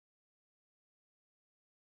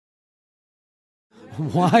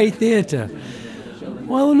Why theatre?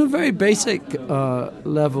 Well, on a very basic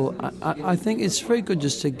level, I think it's very good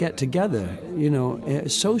just to get together,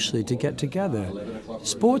 socially to get together.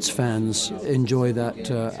 Sports fans enjoy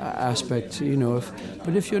that aspect,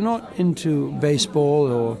 but if you're not into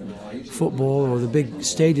baseball or football or the big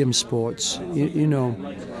stadium sports,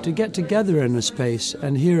 to get together in a space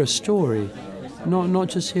and hear a story, not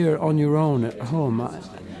just hear it on your own at home,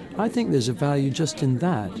 I think there's a value just in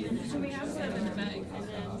that.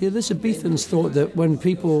 The Elizabethans thought that when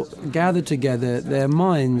people gather together, their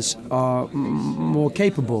minds are more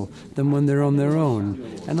capable than when they're on their own.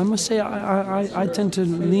 And I must say, I tend to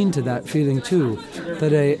lean to that feeling too, that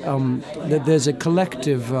that there's a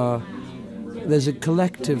collective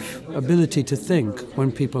ability to think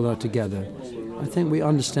when people are together. I think we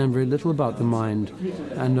understand very little about the mind,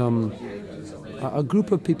 and a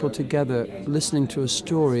group of people together listening to a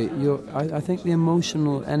story, I think the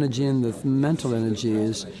emotional energy and the mental energy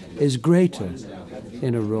is greater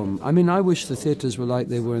in a room. I mean, I wish the theatres were like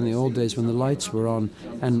they were in the old days when the lights were on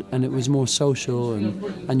and it was more social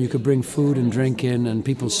and you could bring food and drink in and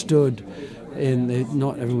people stood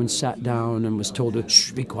not everyone sat down and was told to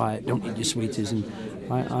shh, be quiet, don't eat your sweeties. And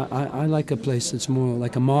I like a place that's more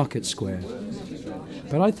like a market square.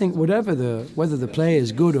 But I think whether the play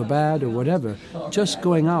is good or bad or whatever, just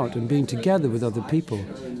going out and being together with other people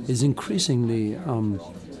is increasingly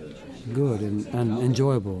good and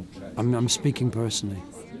enjoyable. I'm speaking personally.